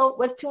disposal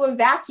was to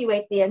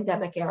evacuate the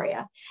endemic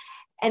area.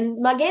 And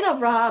Magen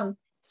Avraham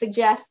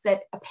suggests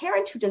that a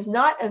parent who does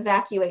not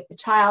evacuate the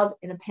child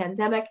in a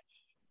pandemic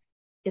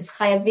is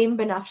chayavim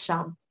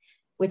benafsham,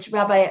 which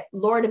Rabbi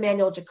Lord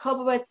Emanuel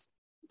Jacobowitz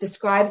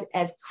describes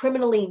as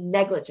criminally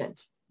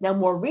negligent. Now,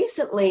 more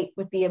recently,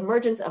 with the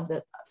emergence of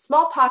the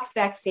smallpox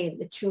vaccine,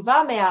 the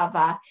Tshuva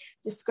Me'ava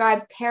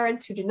describes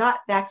parents who do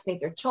not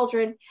vaccinate their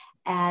children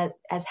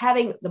as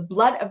having the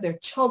blood of their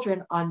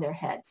children on their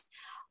heads.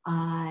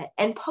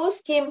 And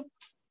poskim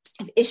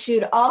have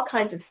issued all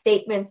kinds of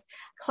statements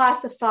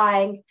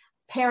classifying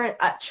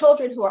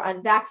children who are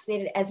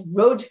unvaccinated as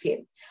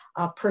rodfim,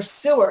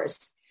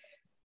 pursuers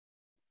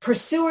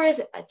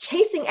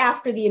chasing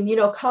after the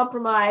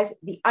immunocompromised,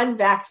 the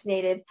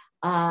unvaccinated,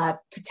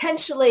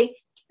 potentially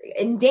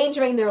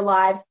endangering their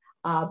lives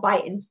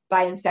by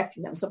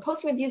infecting them. So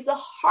poskim have used the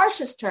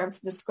harshest terms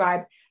to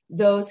describe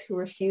those who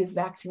refuse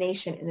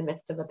vaccination in the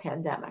midst of a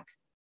pandemic.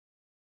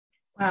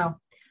 Wow.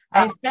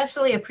 I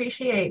especially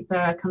appreciate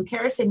the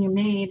comparison you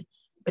made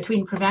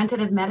between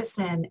preventative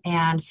medicine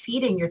and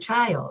feeding your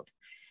child.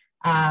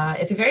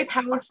 It's a very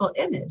powerful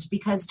image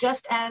because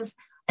just as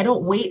I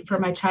don't wait for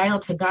my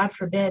child to, God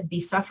forbid,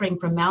 be suffering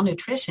from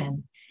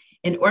malnutrition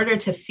in order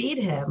to feed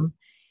him,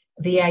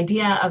 the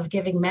idea of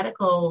taking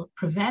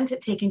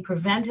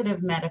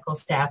preventative medical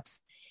steps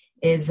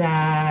is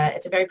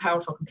it's a very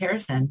powerful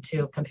comparison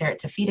to compare it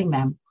to feeding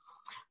them.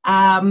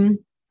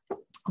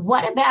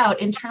 What about,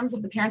 in terms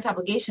of the parent's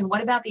obligation,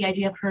 what about the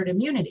idea of herd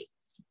immunity?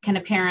 Can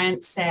a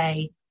parent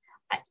say,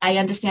 I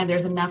understand there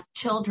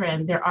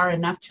are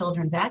enough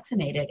children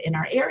vaccinated in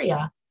our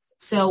area,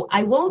 so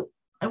I won't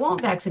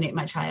vaccinate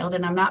my child,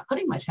 and I'm not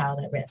putting my child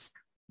at risk?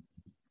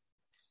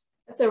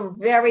 That's a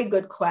very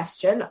good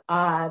question.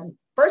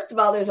 First of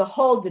all, there's a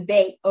whole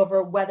debate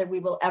over whether we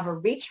will ever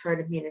reach herd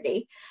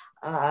immunity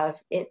from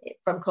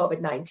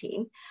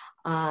COVID-19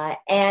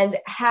 and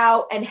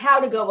how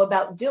to go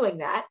about doing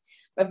that.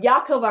 Rav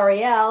Yaakov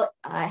Ariel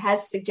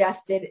has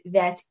suggested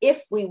that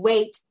if we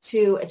wait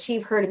to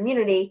achieve herd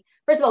immunity,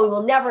 first of all, we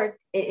will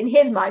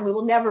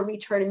never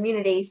reach herd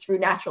immunity through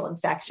natural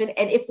infection.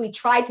 And if we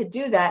try to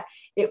do that,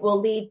 it will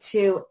lead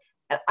to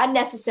an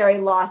unnecessary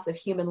loss of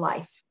human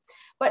life.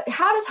 But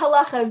how does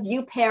halacha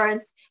view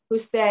parents who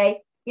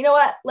say, you know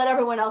what, let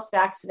everyone else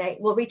vaccinate,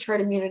 we'll reach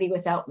herd immunity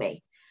without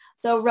me?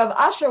 So Rav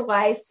Asher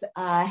Weiss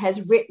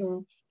has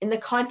written in the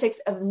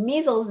context of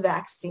measles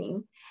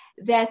vaccine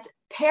that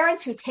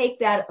parents who take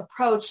that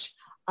approach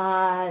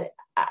are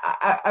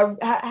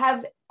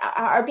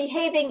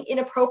behaving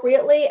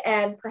inappropriately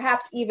and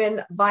perhaps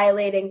even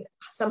violating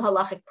some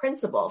halachic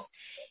principles.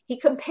 He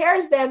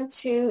compares them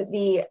to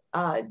the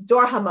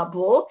Dor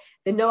HaMabul,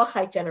 the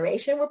Noahite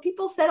generation, where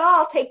people said,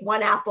 I'll take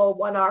one apple,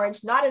 one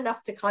orange, not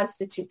enough to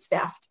constitute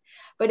theft.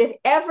 But if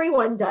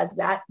everyone does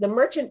that, the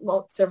merchant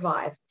won't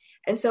survive.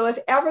 And so if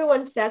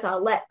everyone says,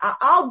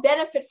 I'll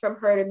benefit from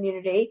herd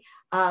immunity,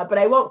 but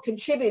I won't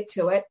contribute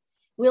to it,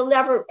 we'll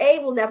never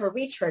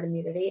reach herd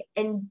immunity,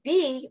 and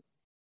B,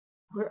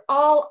 we're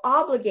all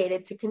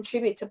obligated to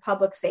contribute to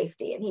public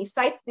safety. And he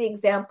cites an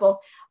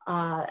example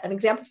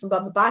from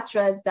Baba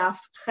Batra, Daf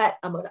Chet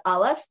Amud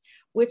Aleph,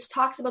 which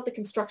talks about the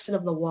construction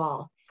of the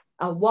wall.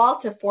 a wall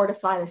to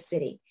fortify the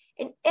city.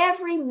 And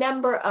every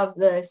member of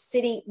the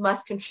city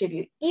must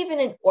contribute, even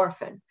an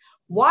orphan.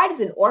 Why does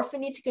an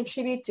orphan need to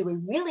contribute? Do we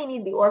really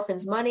need the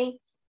orphan's money?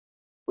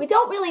 We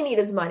don't really need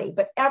his money,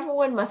 but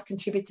everyone must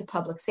contribute to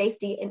public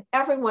safety and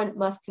everyone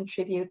must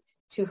contribute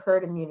to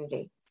herd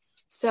immunity.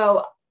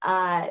 So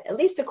at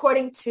least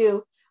according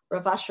to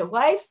Rav Asher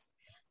Weiss,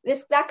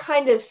 that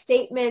kind of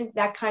statement,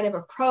 that kind of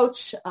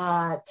approach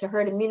to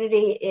herd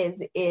immunity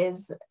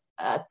is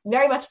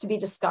very much to be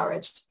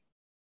discouraged.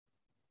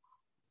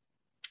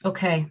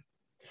 Okay.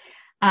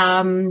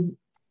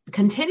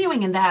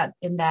 Continuing in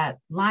that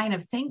line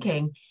of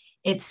thinking,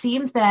 it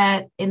seems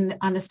that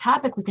on this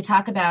topic we could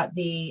talk about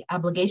the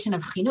obligation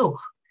of chinuch,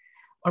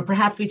 or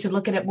perhaps we should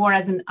look at it more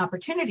as an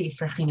opportunity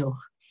for chinuch.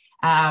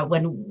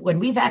 When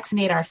we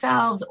vaccinate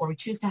ourselves or we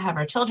choose to have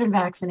our children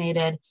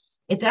vaccinated,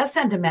 it does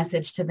send a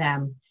message to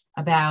them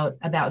about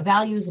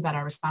values, about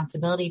our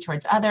responsibility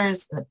towards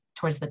others,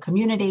 towards the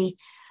community.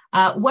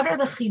 What are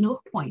the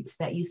chinuch points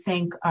that you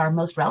think are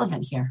most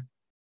relevant here?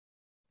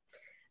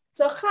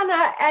 So,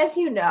 Chana, as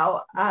you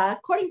know,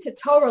 according to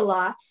Torah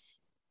law,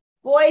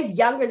 boys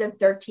younger than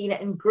 13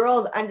 and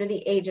girls under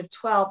the age of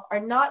 12 are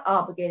not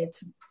obligated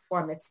to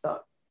perform mitzvot.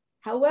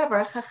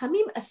 However,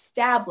 Chachamim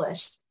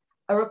established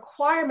a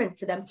requirement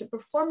for them to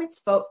perform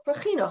mitzvot for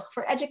chinuch,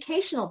 for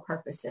educational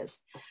purposes.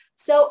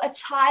 So a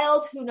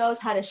child who knows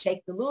how to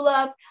shake the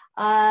lulav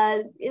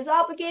is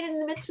obligated in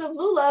the mitzvah of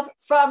lulav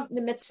from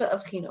the mitzvah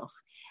of chinuch.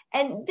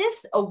 And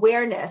this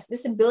awareness,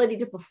 this ability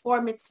to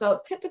perform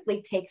mitzvot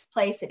typically takes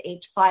place at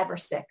age 5 or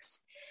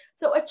 6.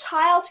 So a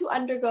child who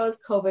undergoes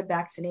COVID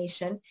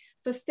vaccination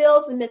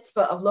fulfills the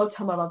mitzvah of lo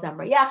tamar al dam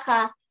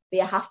reyacha,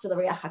 v'yahavta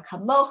l'reyacha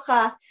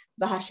kamocha,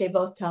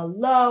 v'hashevota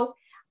lo,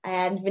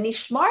 and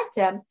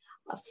v'nishmartem,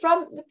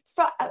 from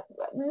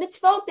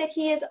mitzvot that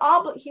he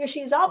or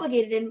she is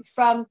obligated in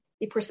from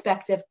the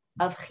perspective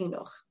of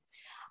chinuch.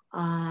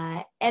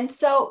 And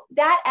so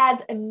that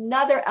adds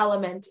another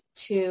element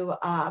to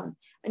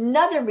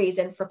another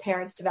reason for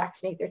parents to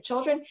vaccinate their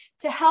children,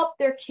 to help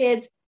their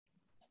kids,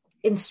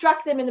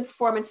 instruct them in the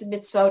performance of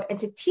mitzvot, and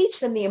to teach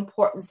them the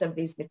importance of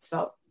these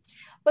mitzvot.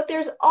 But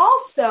there's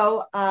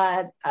also,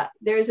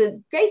 there's a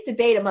great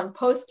debate among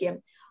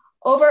poskim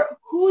over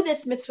who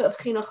this mitzvah of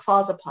chinuch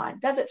falls upon.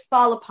 Does it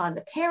fall upon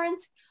the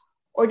parent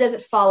or does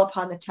it fall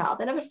upon the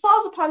child? And if it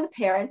falls upon the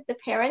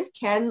parent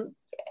can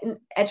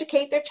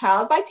educate their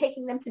child by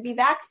taking them to be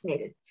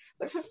vaccinated.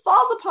 But if it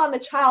falls upon the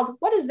child,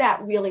 what does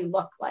that really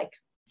look like?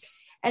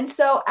 And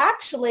so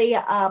actually,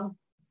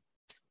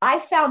 I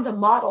found a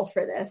model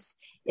for this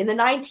in the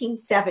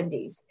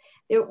 1970s.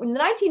 In the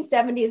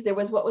 1970s, there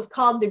was what was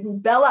called the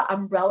Rubella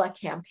Umbrella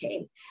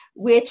Campaign,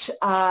 which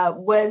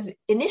was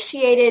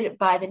initiated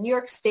by the New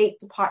York City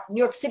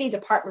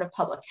Department of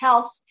Public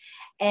Health,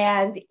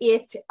 and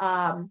they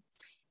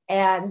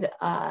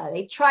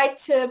tried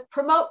to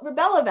promote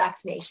rubella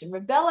vaccination.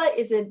 Rubella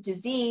is a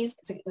disease,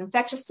 it's an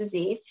infectious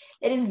disease.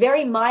 It is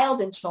very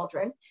mild in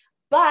children,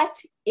 but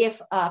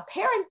if a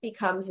parent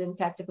becomes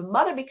infected, if a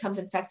mother becomes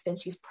infected and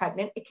she's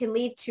pregnant, it can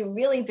lead to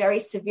really very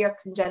severe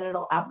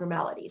congenital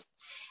abnormalities.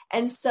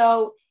 And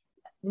so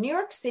New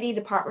York City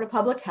Department of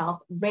Public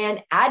Health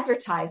ran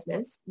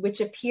advertisements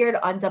which appeared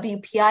on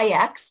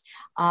WPIX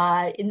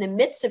in the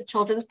midst of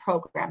children's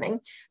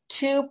programming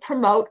to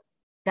promote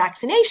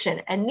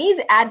vaccination. And these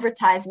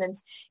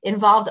advertisements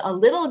involved a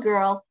little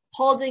girl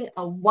holding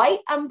a white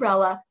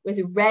umbrella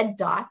with red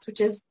dots,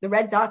 the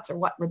red dots are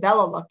what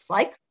rubella looks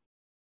like.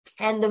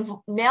 And the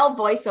male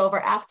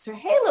voiceover asks her,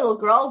 "Hey, little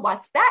girl,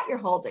 what's that you're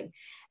holding?"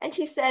 And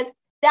she says,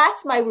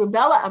 "That's my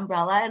rubella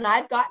umbrella, and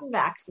I've gotten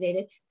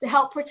vaccinated to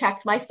help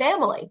protect my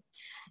family."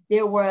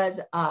 There was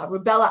a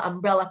rubella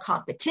umbrella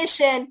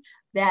competition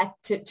that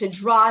to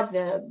draw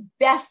the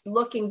best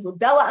looking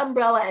rubella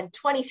umbrella, and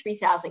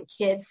 23,000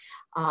 kids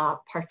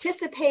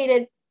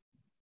participated.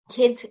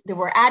 There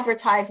were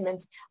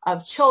advertisements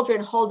of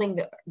children holding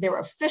their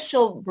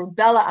official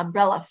rubella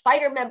umbrella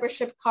fighter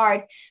membership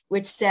card,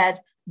 which says,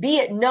 "Be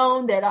it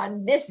known that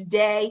on this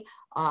day,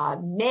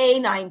 May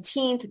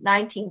 19th,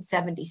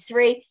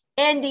 1973,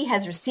 Andy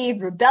has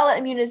received rubella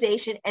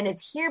immunization and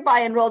is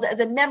hereby enrolled as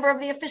a member of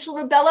the official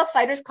Rubella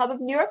Fighters Club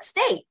of New York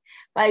State.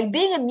 By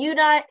being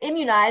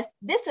immunized,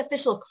 this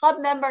official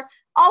club member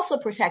also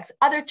protects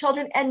other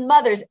children and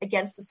mothers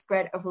against the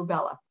spread of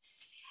rubella."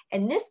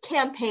 And this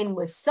campaign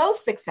was so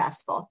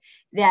successful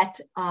that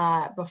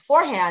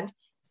beforehand,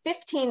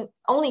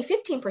 only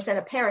 15%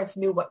 of parents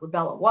knew what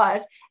rubella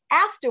was.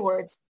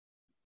 Afterwards,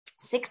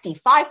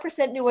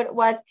 65% knew what it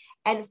was,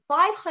 and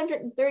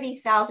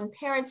 530,000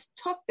 parents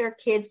took their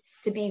kids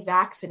to be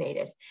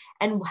vaccinated.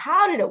 And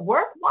how did it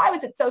work? Why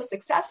was it so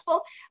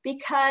successful?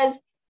 Because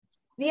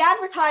the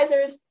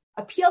advertisers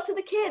appeal to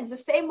the kids the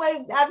same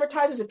way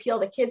advertisers appeal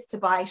to kids to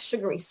buy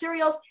sugary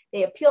cereals.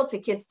 They appeal to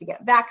kids to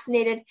get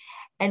vaccinated.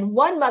 And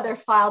one mother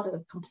filed a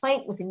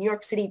complaint with the New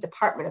York City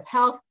Department of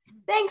Health.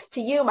 "Thanks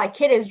to you, my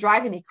kid is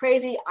driving me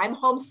crazy. I'm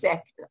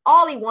homesick.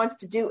 All he wants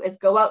to do is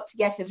go out to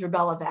get his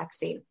rubella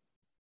vaccine."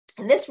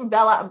 And this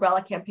Rubella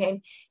Umbrella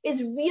campaign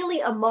is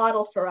really a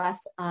model for us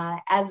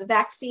as the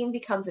vaccine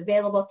becomes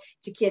available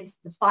to kids,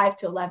 the 5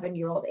 to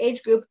 11-year-old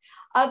age group,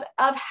 of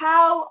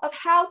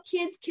how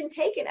kids can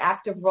take an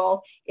active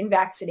role in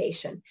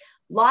vaccination.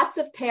 Lots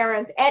of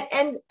parents,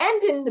 and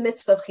in the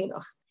midst of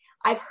chinuch,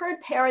 I've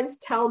heard parents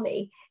tell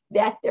me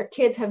that their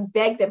kids have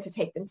begged them to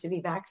take them to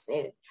be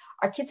vaccinated.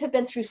 Our kids have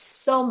been through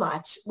so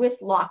much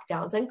with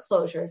lockdowns and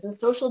closures and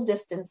social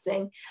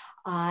distancing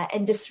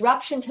and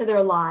disruption to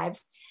their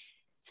lives.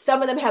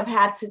 Some of them have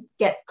had to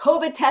get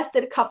COVID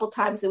tested a couple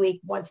times a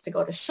week, once to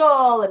go to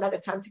shul, another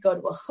time to go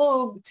to a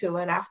chug, to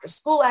an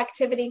after-school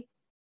activity.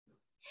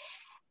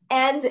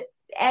 And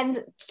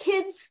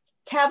kids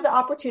have the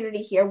opportunity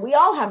here. We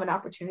all have an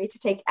opportunity to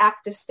take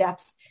active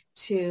steps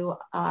to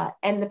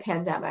end the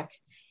pandemic.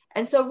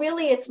 And so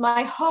really it's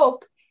my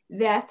hope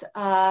that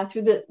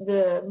through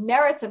the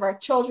merits of our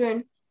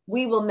children,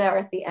 we will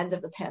merit the end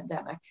of the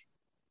pandemic.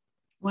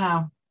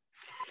 Wow.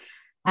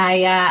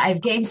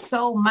 I've gained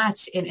so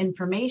much in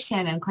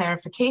information and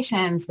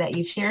clarifications that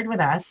you've shared with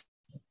us.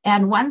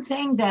 And one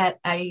thing that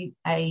I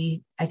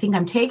think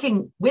I'm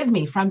taking with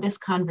me from this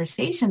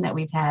conversation that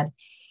we've had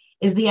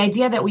is the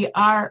idea that we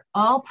are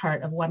all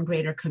part of one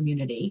greater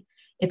community.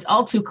 It's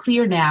all too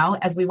clear now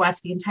as we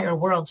watch the entire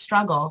world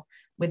struggle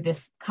with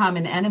this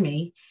common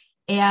enemy.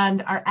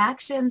 And our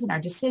actions and our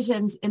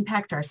decisions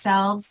impact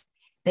ourselves.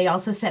 They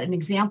also set an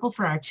example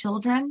for our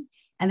children,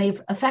 and they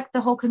affect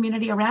the whole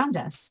community around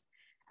us.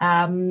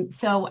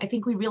 So I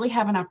think we really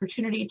have an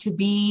opportunity to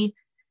be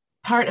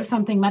part of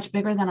something much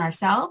bigger than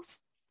ourselves.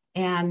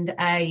 And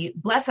I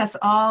bless us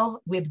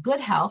all with good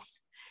health.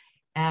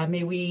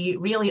 May we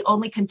really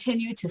only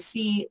continue to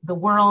see the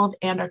world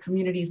and our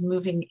communities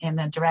moving in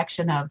the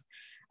direction of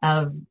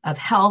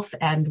health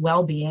and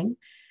well-being.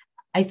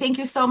 I thank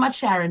you so much,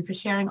 Sharon, for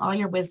sharing all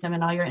your wisdom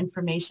and all your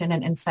information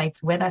and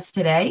insights with us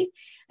today.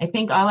 I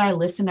thank all our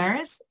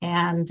listeners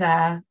and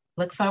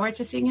look forward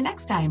to seeing you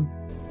next time.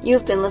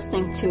 You've been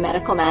listening to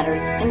Medical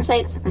Matters,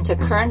 insights into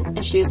current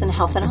issues in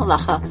health and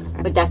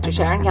halacha with Dr.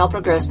 Sharon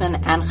Galper-Grossman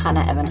and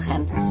Chana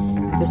Evenchen.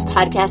 This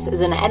podcast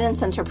is an Eden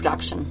Center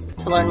production.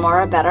 To learn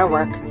more about our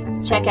work,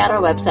 check out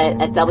our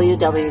website at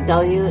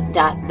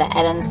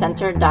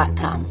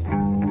www.theedencenter.com.